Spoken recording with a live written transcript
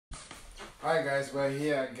Hi guys, we're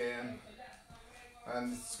here again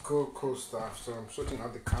and it's cool stuff. So I'm sorting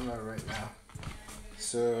out the camera right now.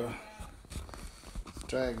 So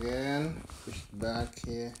try again, push it back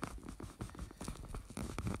here.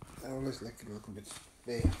 I always like it a little bit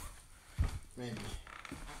there, maybe.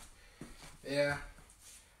 Yeah,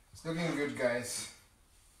 it's looking good guys.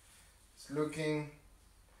 It's looking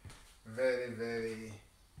very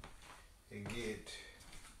good.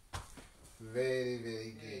 Very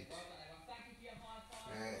good.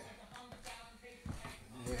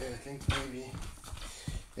 Yeah, I think maybe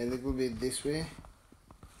a little bit this way.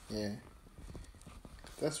 Yeah,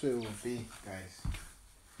 that's where it will be, guys.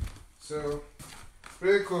 So,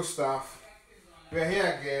 really cool stuff. We're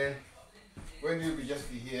here again. Wendy will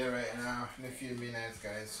just be here right now in a few minutes,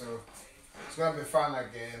 guys. So, it's gonna be fun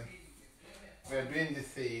again. We're doing the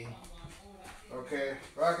thing. Okay,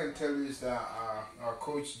 what I can tell you is that our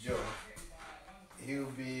coach Joe,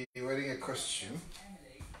 he'll be wearing a costume.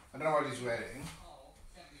 I don't know what he's wearing,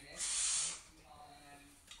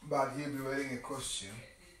 but he'll be wearing a costume.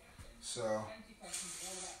 So,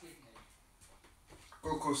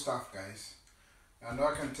 cool stuff, guys. And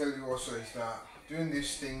what I can tell you also is that doing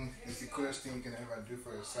this thing is the coolest thing you can ever do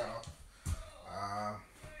for yourself.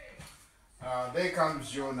 There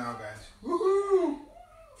comes Joe now, guys. Woohoo!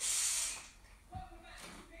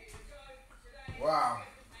 Wow.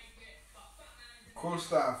 Cool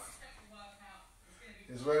stuff.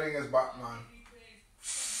 He's wearing his Batman.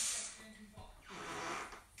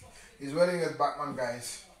 He's wearing his Batman,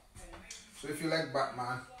 guys. So if you like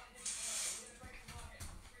Batman,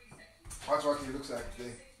 that's what he looks like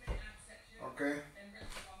today. Okay?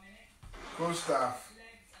 Cool stuff.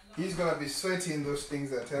 He's gonna be sweating those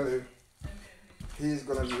things, I tell you. He's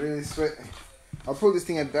gonna be really sweating. I'll pull this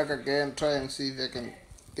thing back again, try and see if I can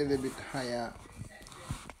get it a bit higher.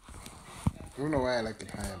 I don't know why I like it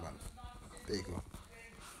higher, but there you go.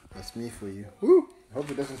 That's me for you. Woo! I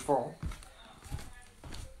hope it doesn't fall.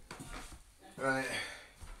 Right.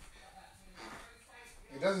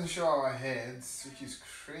 It doesn't show our heads, which is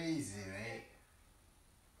crazy, right?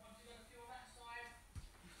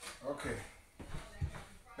 Okay.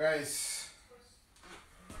 Guys,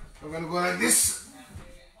 we're gonna go like this.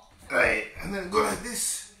 Right, and then go like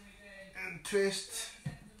this. And twist.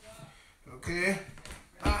 Okay.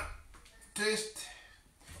 Twist.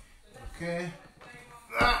 Okay.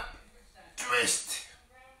 Twist.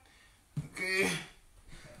 Okay.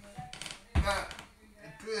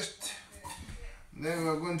 Twist. Then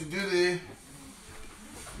we're going to do the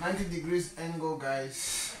 90 degrees angle,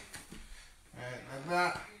 guys. Right, like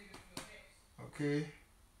that. Okay.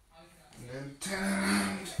 And then turn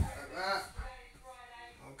around like that.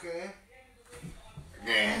 Okay.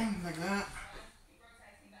 Again, like that.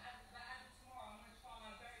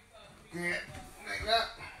 Okay, like that.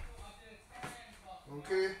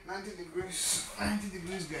 Okay, 90 degrees. 90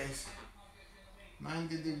 degrees, guys.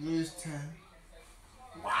 90 degrees, 10.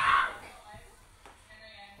 Wow.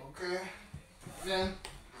 Okay. Then.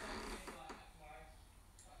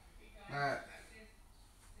 Alright.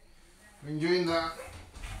 Enjoying that.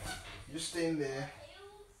 Just staying there.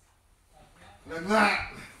 Like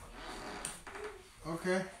that.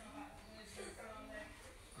 Okay.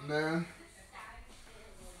 And then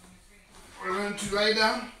we're going to lie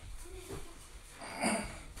down.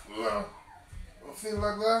 Well, feel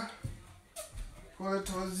like that. Pull it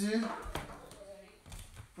towards you.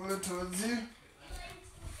 Pull it towards you.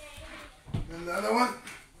 Then the other one.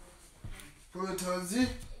 Pull it towards you.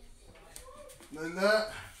 Like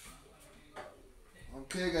that.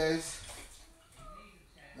 Okay, guys.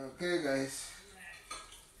 Okay, guys.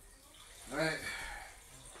 Alright.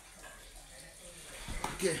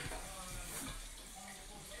 Okay.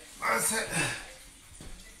 That's it.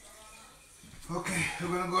 Okay, we're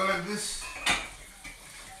gonna go like this.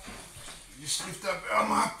 Just lift up your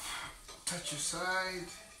arm up. Touch your side.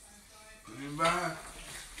 Put it back.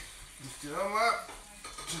 Lift your arm up.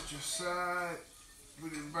 Touch your side.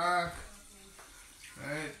 Put it back.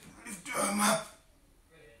 Right. Lift your arm up.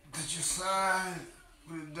 Touch your side.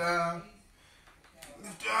 Put it down.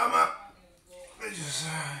 Lift your arm up. Touch your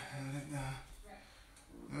side. And let it down.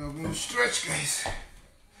 Now we're going to stretch, guys.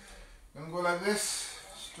 We're going to go like this.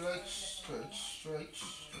 Stretch, stretch, stretch,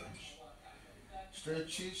 stretch.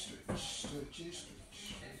 Stretchy, stretch, stretchy, stretch,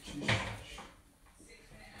 stretchy, stretch.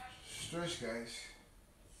 Stretch, guys.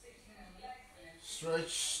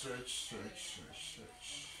 Stretch, stretch, stretch, stretch,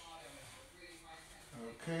 stretch.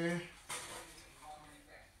 Okay.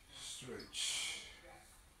 Stretch.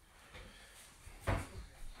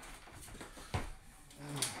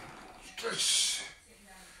 Stretch.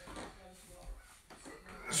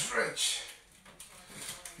 Stretch.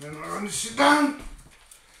 Then we're going to sit down.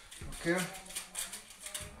 Okay.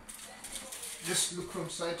 Just look from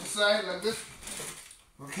side to side like this.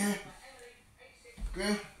 Okay.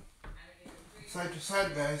 Okay. Side to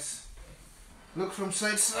side, guys. Look from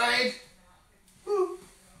side to side. Woo.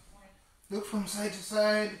 Look from side to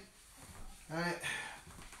side. Alright.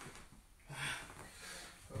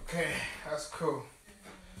 Okay, that's cool.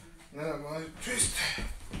 Now I'm going to twist.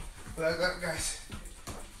 Like that, guys.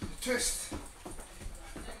 Twist.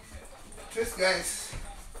 Twist, guys.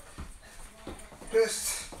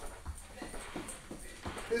 Twist.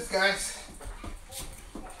 Twist, guys.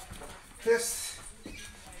 Twist.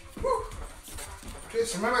 Woo.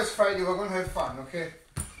 Twist. Remember, it's Friday. We're going to have fun, okay?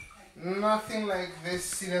 Nothing like this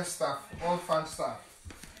serious stuff. All fun stuff.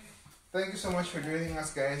 Thank you so much for joining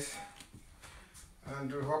us, guys. And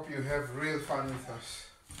we hope you have real fun with us.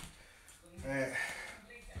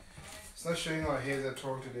 It's not showing our heads at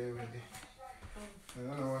all today, Wendy. I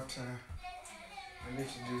don't know what I need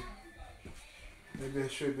to do. Maybe I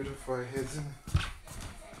show a bit of our heads.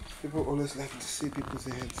 People always like to see people's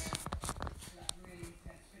heads.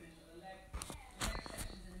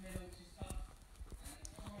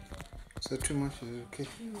 Is that too much? Is it okay?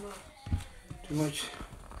 Too much. Too much?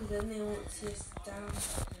 Because then they won't see us down.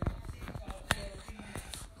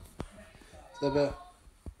 Is that better?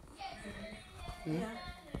 Yeah.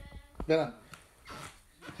 Better?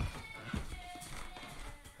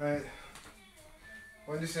 Alright.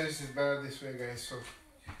 Wendy says it's better this way, guys, so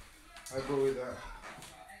I'll go with that.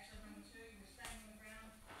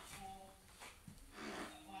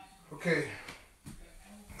 Okay.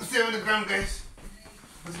 Stay on the ground, guys.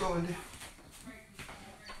 Let's go, Wendy.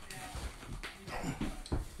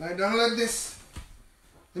 Lie down like this.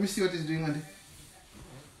 Let me see what he's doing, Wendy.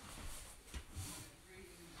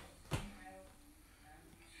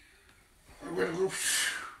 We're gonna go.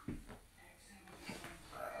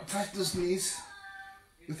 Touch those knees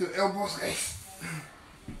with your elbows, guys.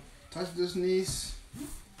 Touch those knees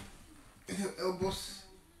with your elbows.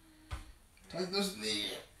 Touch those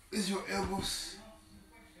knees with your elbows.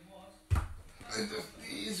 Touch those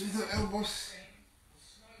knees with your elbows.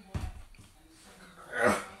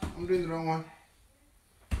 I'm doing the wrong one.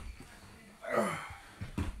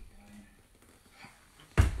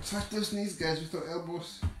 Touch those knees, guys, with your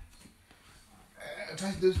elbows.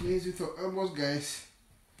 Touch those knees with your elbows, guys.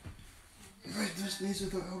 Touch those knees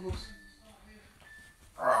with your elbows.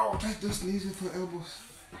 Oh, touch those knees with your elbows.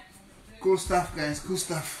 Cool stuff, guys. Cool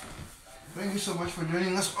stuff. Thank you so much for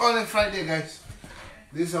joining us on Friday, guys.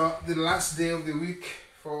 These are the last day of the week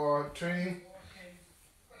for training.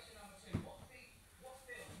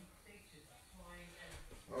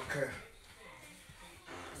 Okay.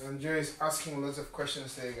 And Joe is asking lots of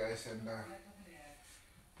questions there, guys, and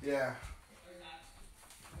yeah.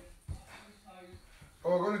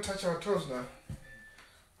 Oh, we're going to touch our toes now.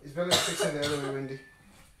 It's better fixing the other way, Wendy.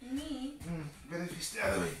 Me? Better fix the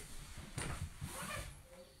other way.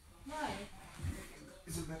 Why?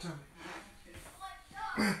 Is it better?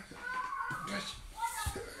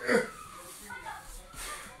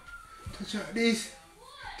 Touch our knees.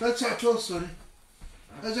 Touch our toes, sorry.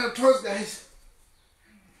 Touch our toes, guys.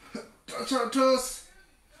 Touch our toes.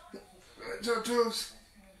 Touch our toes.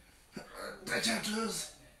 Touch our toes.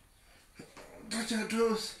 Touch our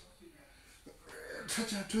toes.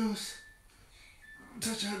 Touch our toes.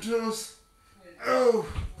 Touch our toes. Oh!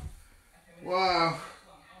 Wow.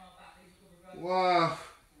 Wow.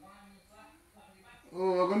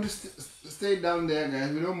 Oh, we're going to stay down there,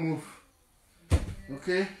 guys. We don't move.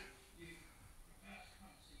 Okay?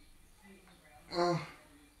 Oh.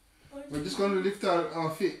 We're just going to lift our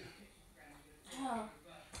feet. How?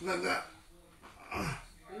 Like that.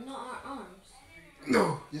 Not our arms.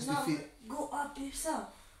 No, just the feet. Go up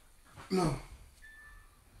yourself. No.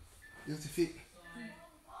 Just the feet.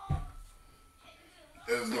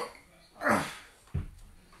 Let's go.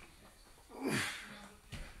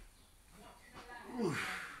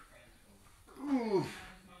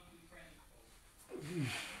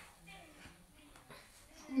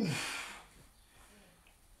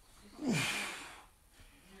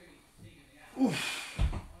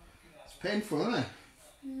 It's painful, isn't it?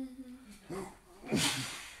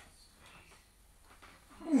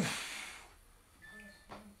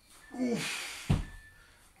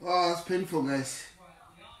 Oh, it's painful, guys.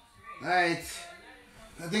 Right.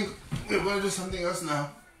 I think we're going to do something else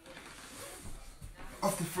now.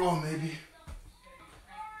 Off the floor, maybe.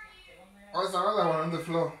 Oh, it's another one on the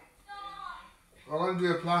floor. We're going to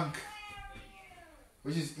do a plank,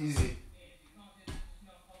 which is easy.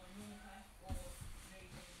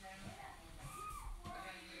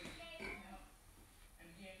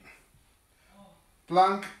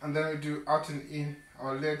 plank, and then we do out and in,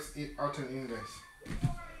 our legs out and in, guys.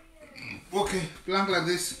 Okay, plank like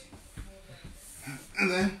this, and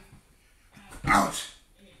then out,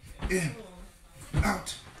 in,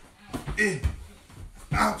 out, in,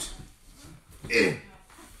 out, in,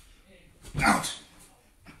 out,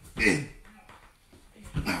 in,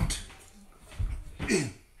 out,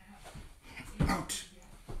 in, out,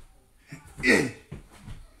 in,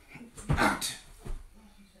 out.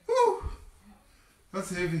 Woo!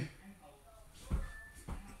 That's heavy.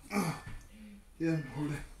 Oh, yeah,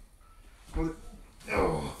 hold it. Hold it.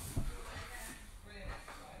 Oh,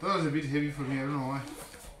 that was a bit heavy for me. I don't know why.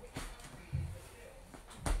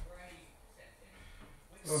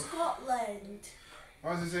 Oh. Scotland.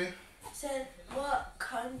 What does it say? Said what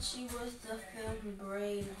country was the film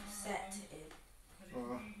Brain set in?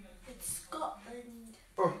 Oh. It's Scotland.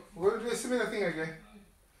 Oh, we're going to do a similar thing again.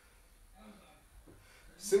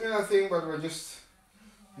 Similar thing, but we're just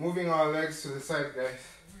moving our legs to the side, guys.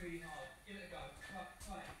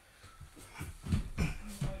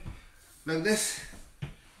 Like this.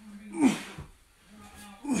 I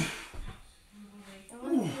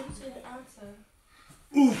want to see the answer.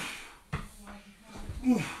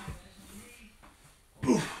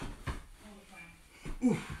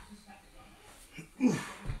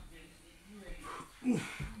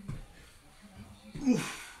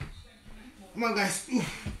 Come on, guys.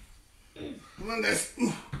 Come on, guys.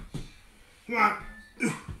 Come on.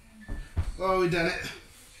 Oh, we done it.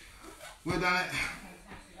 We done it.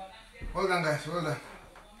 Well done, guys. Well done.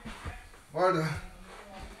 Well done.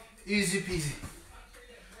 Easy peasy.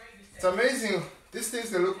 It's amazing. These things,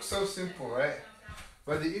 they look so simple, right?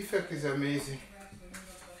 But the effect is amazing.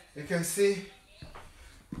 You can see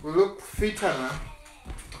we look fitter now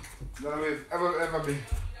than we've ever been.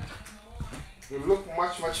 We look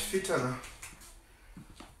much fitter now.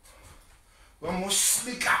 We're more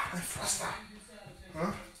sleeker and faster.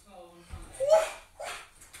 Huh?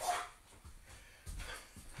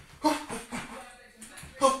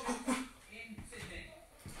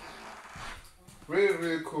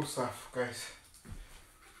 Really cool stuff, guys.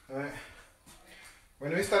 Alright.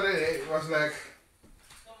 When we started it was like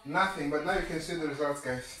nothing, but now you can see the results,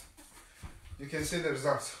 guys. You can see the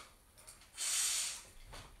results.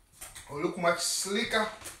 We look much sleeker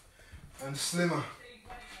and slimmer.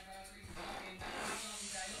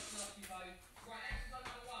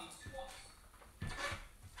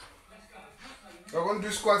 We're going to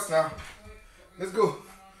do squats now. Let's go.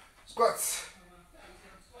 Squats.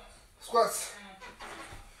 Squats.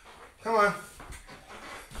 Come on.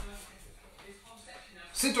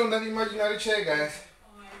 Sit on that imaginary chair, guys.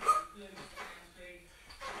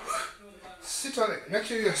 Sit on it. Make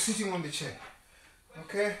sure you're sitting on the chair.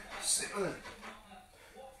 Okay? Sit on it.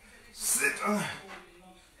 Sit on it.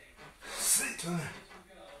 Sit on it.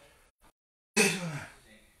 Sit on it.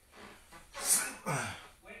 Sit on it.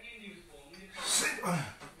 Sit on it.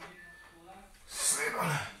 Sit on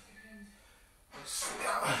it. Sit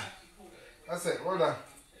on it. That's it. Well done.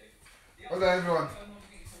 Well done, everyone.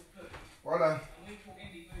 Well done.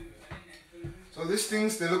 So these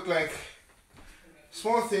things, they look like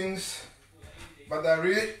small things, but they're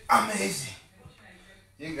really amazing.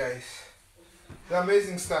 You guys, they're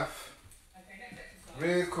amazing stuff.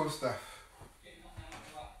 Really cool stuff.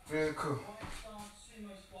 Really cool.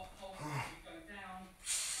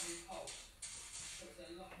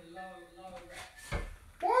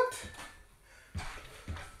 What?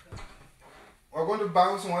 We're going to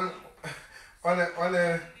bounce one on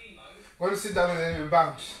a we're going to sit down and then we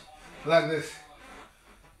bounce like this.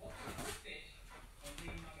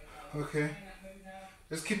 Okay.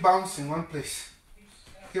 Just keep bouncing one place.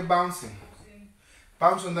 Keep bouncing.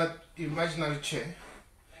 Bounce on that imaginary chair.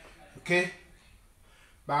 Okay?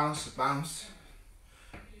 Bounce, bounce.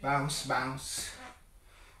 Bounce, bounce.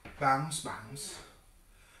 Bounce, bounce.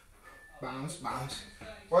 Bounce, bounce.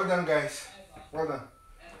 Well done, guys. Well done.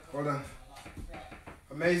 Well done.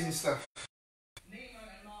 Amazing stuff.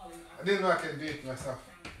 I didn't know I could do it myself.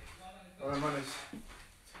 But I managed.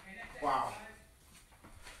 Wow.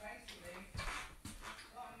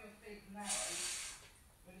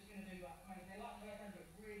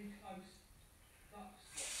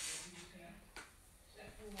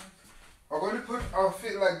 We're going to put our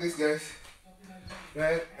feet like this, guys.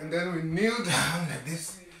 Right? And then we kneel down like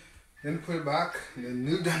this. Then put it back. And then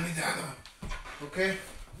kneel down with the other one. Okay?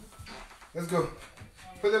 Let's go.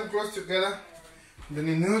 Put them close together. And then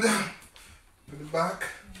you kneel down. Put it back.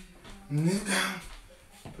 Kneel down.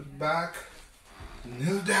 Put it back.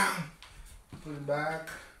 Kneel down. Put it back.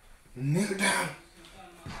 Kneel down.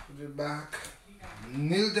 Put it back.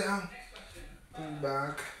 Kneel down. Put it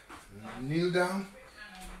back. Kneel down.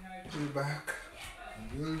 put it back,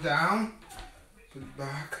 kneel down, put it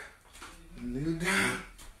back, kneel down,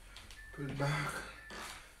 put it back,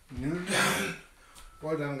 kneel down.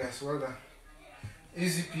 Well done guys, well done.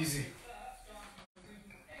 Easy peasy.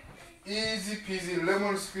 Easy peasy,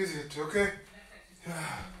 lemon squeeze it, okay?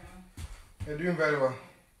 You're doing very well.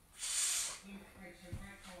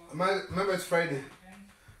 Remember it's Friday,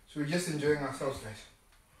 so we're just enjoying ourselves guys.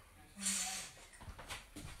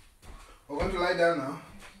 We're going to lie down now.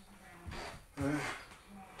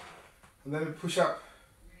 And then we push up.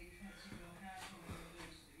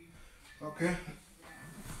 Okay?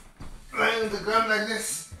 Lying on the ground like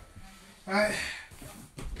this. Right?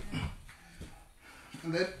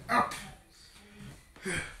 And then up.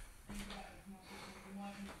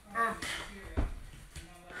 Up.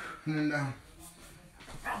 And then down.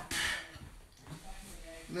 Up.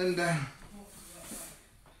 And then down.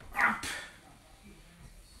 Up.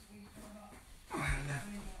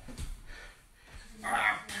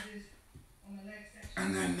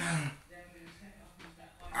 And then down,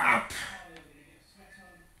 up,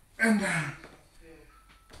 and down,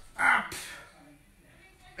 up,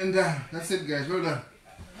 and down. That's it guys, well done,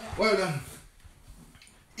 well done.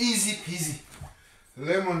 Easy peasy,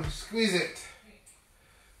 lemon squeeze it.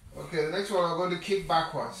 Okay, the next one I'm going to kick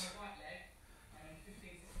backwards.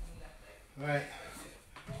 Right,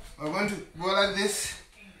 I'm going to go like this,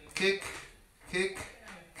 kick, kick,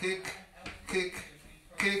 kick, kick,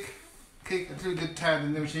 kick, kick until you get tired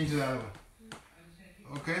and then we change to the other one.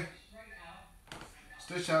 Okay?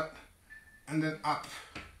 Stretch out and then up,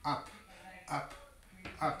 up, up,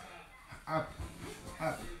 up, up, up,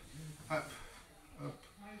 up, up,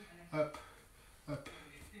 up, up,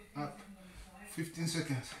 up. 15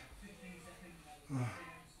 seconds.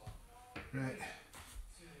 Right.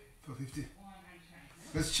 For 50.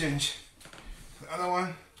 Let's change. The other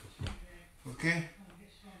one. Okay?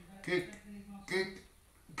 Kick, kick,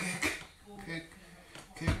 kick. Kick,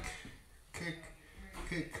 kick, kick,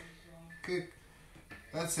 kick, kick.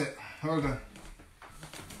 That's it. Hold on.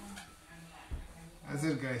 That's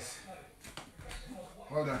it, guys.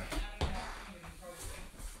 Well done.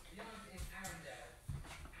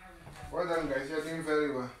 Well done, guys. You're doing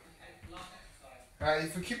very well.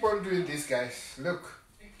 If you keep on doing this, guys, look.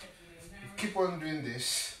 If you keep on doing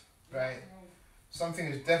this, right, something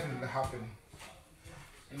is definitely happening.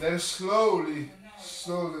 And then slowly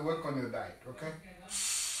work on your diet, okay?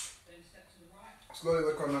 Slowly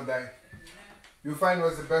work on your diet. You'll find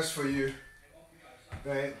what's the best for you,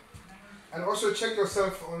 right? And also check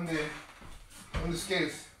yourself on the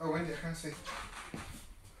scales. Oh, Wendy, I can't see.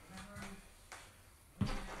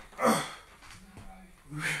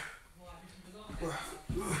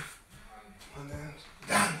 And then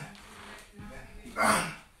down,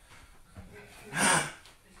 down, down,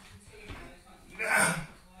 down.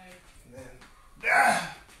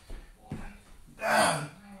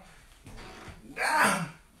 Down, down,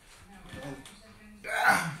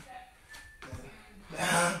 down,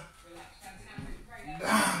 down,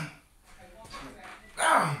 down,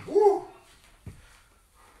 down. Woo.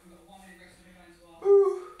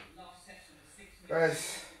 Woo. Guys,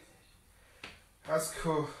 that's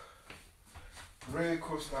cool. Really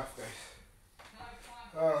cool stuff, guys.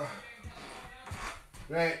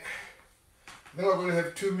 Right. I think we're going to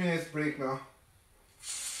have 2 minutes break now.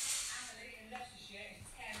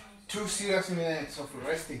 2 serious minutes of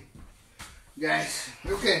resting. Guys,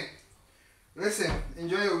 okay. Listen,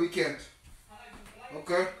 enjoy your weekend.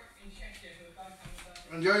 Okay?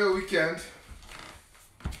 Enjoy your weekend.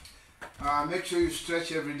 Make sure you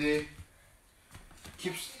stretch every day.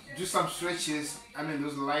 Do some stretches,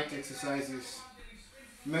 those light exercises.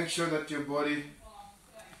 Make sure that your body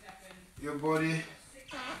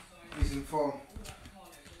is informed.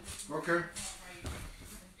 Okay?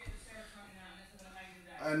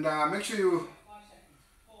 And make sure you,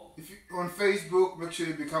 if you're on Facebook, make sure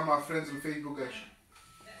you become our friends on Facebook, guys.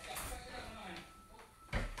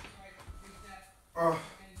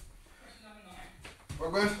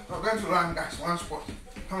 We're going to run, guys, one spot.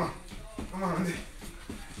 Come on, Andy.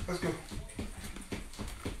 Let's go.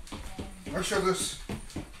 Make sure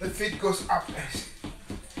the feet goes up, guys.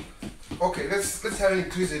 Okay, let's have it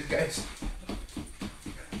increase it, guys.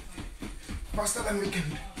 Faster than we can.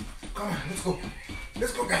 Come on, let's go.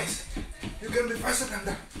 Let's go, guys. You can be faster than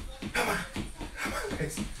that. Come on,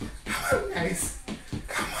 guys. Come on, guys.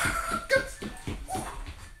 Come on, guys.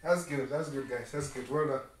 That's good, guys. That's good. Well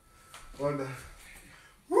done. Well done.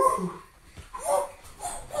 Woo!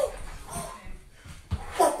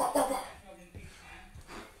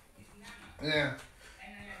 Yeah.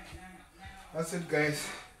 That's it, guys.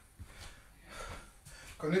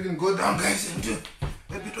 Can even go down, guys, and do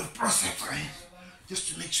a bit of triceps, right?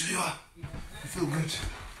 Just to make sure you feel good.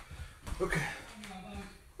 Okay.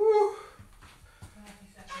 Woo.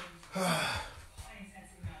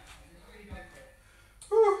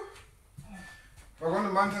 Woo. We're going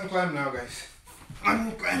to mountain climb now, guys.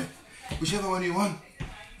 Mountain climb. Whichever one you want.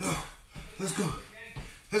 Oh, let's go.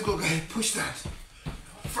 Let's go, guys. Push that.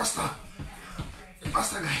 Faster.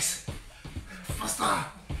 Faster, guys. Faster.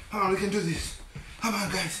 Come on, we can do this. Come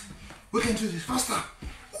on, guys. We can do this. Faster.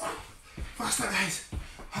 Faster, guys.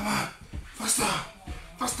 Come on. Faster.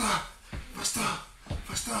 Faster. Faster.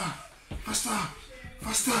 Faster. Faster.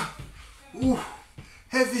 Faster. Ooh.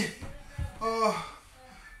 Heavy. Oh.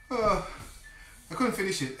 Oh. I couldn't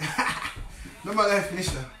finish it. No matter I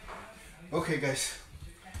finished now. Okay, guys.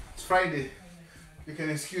 It's Friday. You can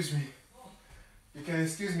excuse me. You can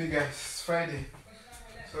excuse me, guys. It's Friday.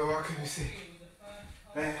 So what can we say?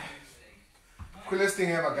 Coolest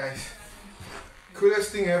thing ever, guys.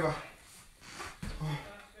 Coolest thing ever. Oh.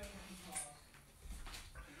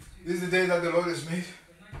 This is the day that the Lord has made.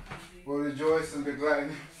 We'll rejoice and be glad in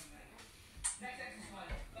it.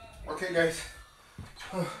 Okay, guys.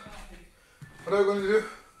 Oh. What are we going to do?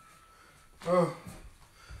 Oh,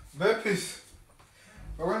 burpees.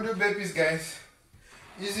 We're going to do burpees, guys.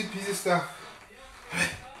 Easy peasy stuff.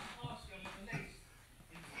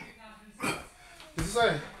 This is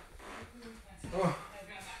it. Oh,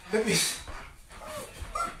 burpees.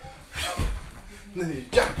 Then you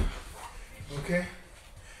jump. Okay.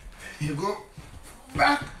 You go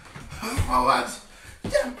back, forwards,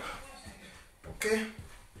 jump. Okay.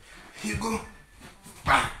 You go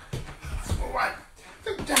back, forward,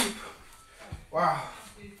 jump. Wow.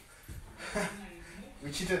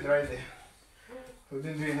 We cheated right there. We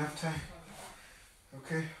didn't do enough time.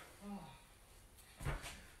 Okay.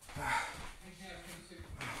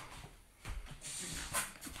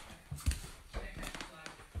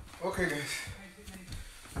 Okay, guys.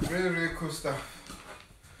 Really, really cool stuff.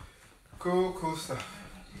 Cool stuff.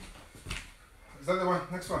 Is that the one?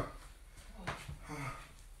 Next one.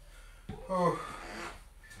 Oh.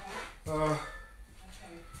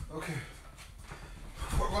 Okay.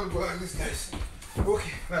 We're going to go like this, guys.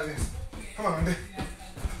 Okay, like this. Come on, Wendy.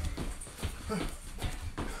 Come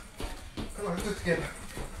on, let's do it together.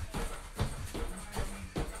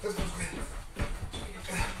 Let's go together.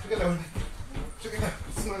 Together, Wendy. Together.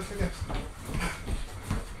 Come on, together.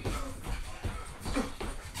 Let's go.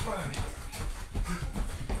 Come on, Wendy.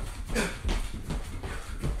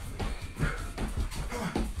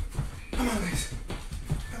 Come on, guys.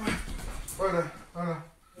 Come on. Hold on.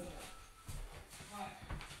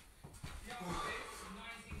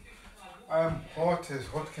 I am hot as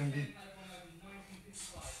hot can be.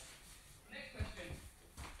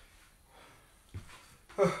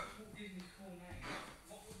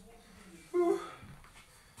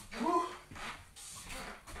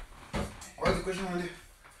 What's the question, Wendy?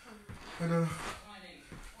 I don't know.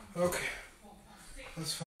 Okay,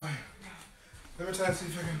 that's fine. Let me try and see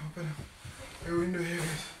if I can open up a window here,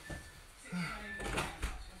 guys.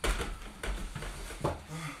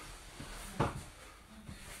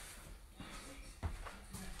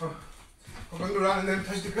 We're going to run and then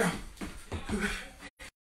touch the ground. 1,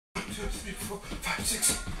 2, 3, 4, 5,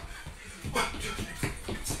 6. 1, 2, 3, 4,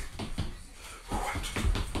 5, 6. 1, 2,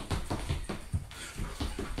 3.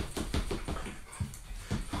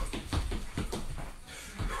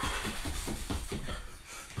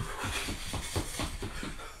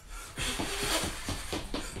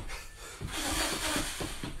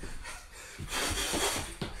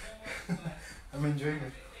 I'm enjoying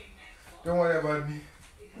it. Don't worry about me.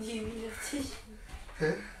 You need a tissue. Huh? A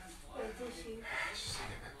tissue.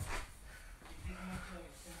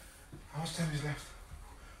 How much time is left?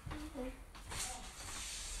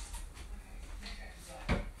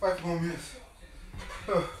 5 more minutes.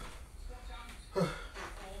 Oh. Oh.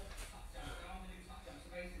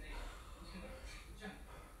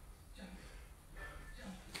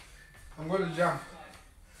 I'm going to jump.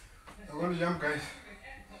 I'm going to jump, guys.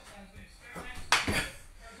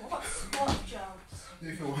 What jumps?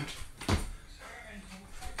 If you want.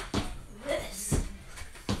 This.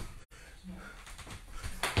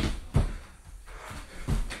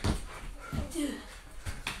 Dude.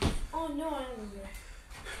 Oh no, I don't know.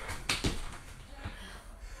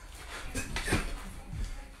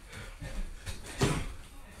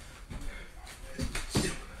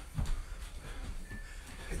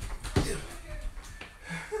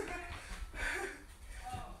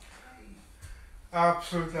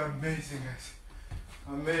 Absolutely amazing, guys.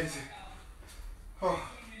 Amazing. Oh.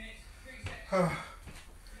 Oh.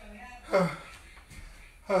 Oh.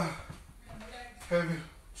 Oh. Heavy.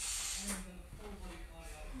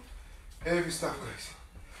 Heavy stuff, guys.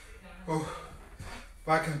 Oh,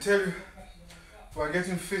 but I can tell you, we're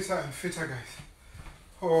getting fitter and fitter, guys.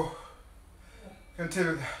 Oh, I can tell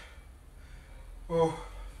you that. Oh,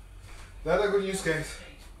 the other good news, guys.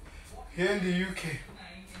 Here in the UK,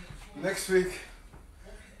 next week,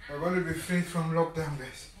 we're going to be free from lockdown,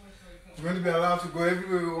 guys. We're going to be allowed to go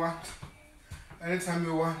everywhere we want, anytime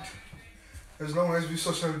we want, as long as we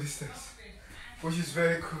social distance, which is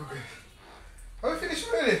very cool, guys. Are we finished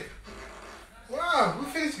already? Wow, we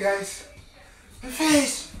finished, guys. We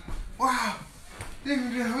finished. Wow.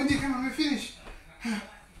 When do you come on, we finished?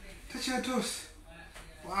 Touch your toes.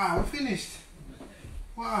 Wow, we finished.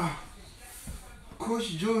 Wow.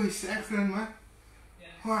 Coach Joe is excellent, man.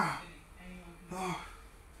 Wow. Oh.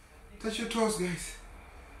 Touch your toes, guys.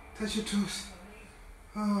 Touch your toes.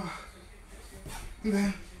 Oh. And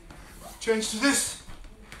then change to this.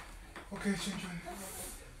 Okay, change.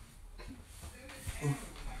 Oh.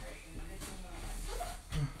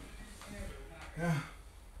 Yeah.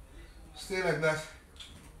 Stay like that.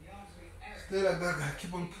 Stay like that, guys.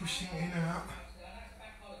 Keep on pushing in and out.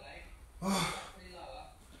 Oh.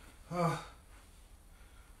 Oh.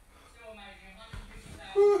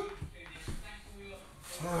 Woo.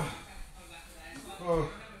 Oh. Oh.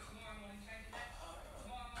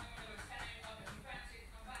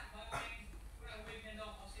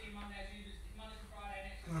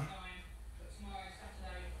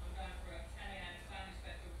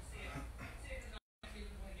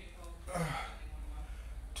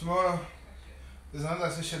 Tomorrow, there's another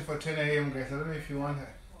session for 10 a.m. guys. I don't know if you want it.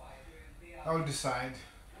 I will decide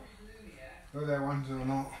whether I want to or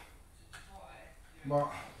not.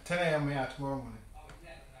 But 10 a.m. yeah, tomorrow morning.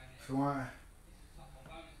 If you want it.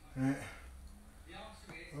 Right.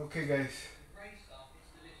 Okay, guys.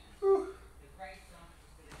 Whew.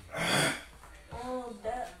 Oh,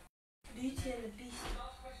 that Beauty and the Beast.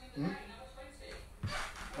 Hmm?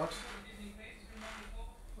 What?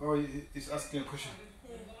 Oh, it's asking a question.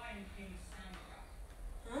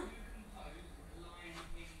 Huh?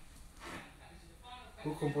 Who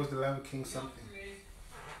composed the Lion King something?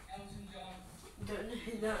 Don't know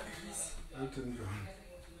who that is. Elton John.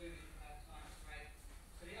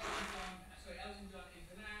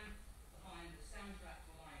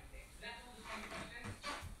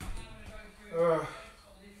 Oh.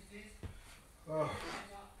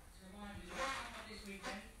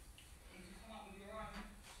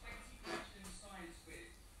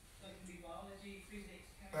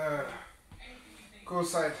 Go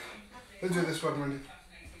side. Let's do this one, Wendy.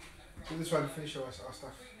 Do this one, finish our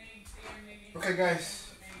stuff. Okay,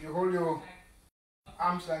 guys, you hold your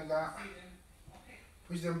arms like that,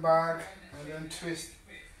 push them back, and then twist.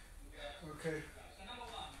 Okay,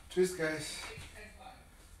 twist, guys.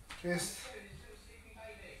 Twist.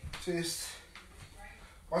 Twist.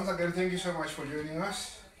 Once again, thank you so much for joining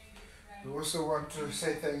us. We also want to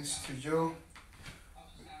say thanks to Joe,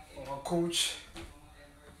 our coach.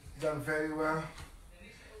 He's done very well.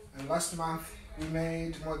 And last month we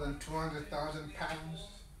made more than £200,000,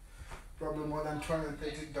 probably more than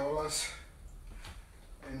 $230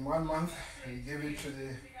 in 1 month. We gave it to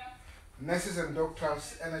the nurses and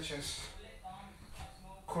doctors, NHS.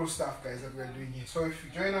 Cool stuff, guys, that we're doing here. So if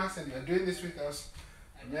you join us and you're doing this with us,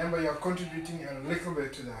 remember you're contributing a little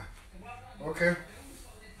bit to that. Okay?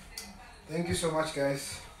 Thank you so much,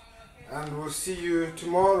 guys. And we'll see you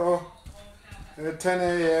tomorrow at 10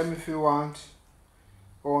 a.m. if you want,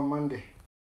 or on Monday.